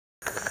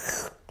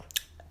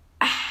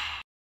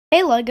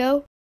Hey,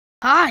 Lego.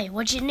 Hi,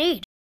 what'd you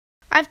need?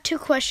 I have two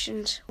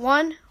questions.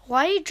 One,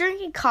 why are you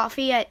drinking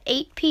coffee at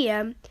 8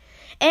 p.m.?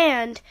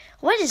 And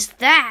what is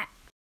that?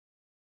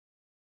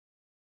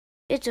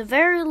 It's a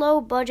very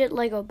low-budget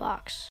Lego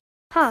box.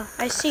 Huh,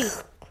 I see.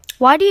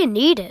 Why do you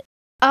need it?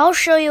 I'll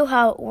show you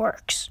how it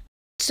works.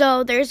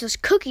 So there's this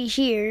cookie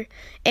here,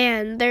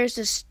 and there's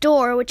this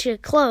door which will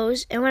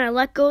close, and when I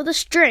let go of the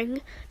string,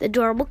 the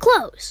door will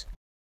close.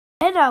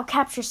 And I'll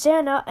capture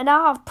Santa, and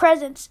I'll have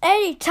presents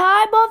any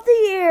time of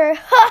the year.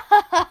 Ha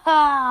ha ha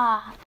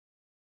ha!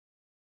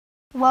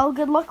 Well,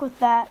 good luck with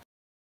that.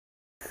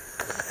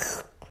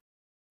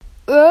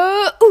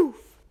 Oof.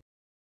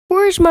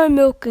 Where's my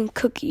milk and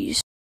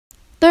cookies?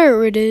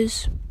 There it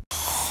is.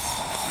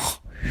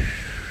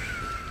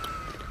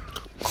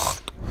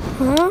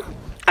 Huh?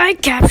 I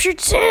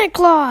captured Santa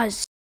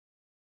Claus!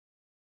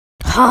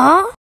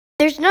 Huh?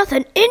 There's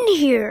nothing in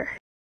here.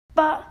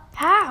 But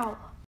how?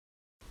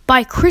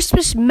 By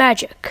Christmas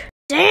magic.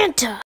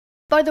 Santa!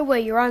 By the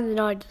way, you're on the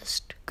naughty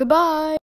list. Goodbye.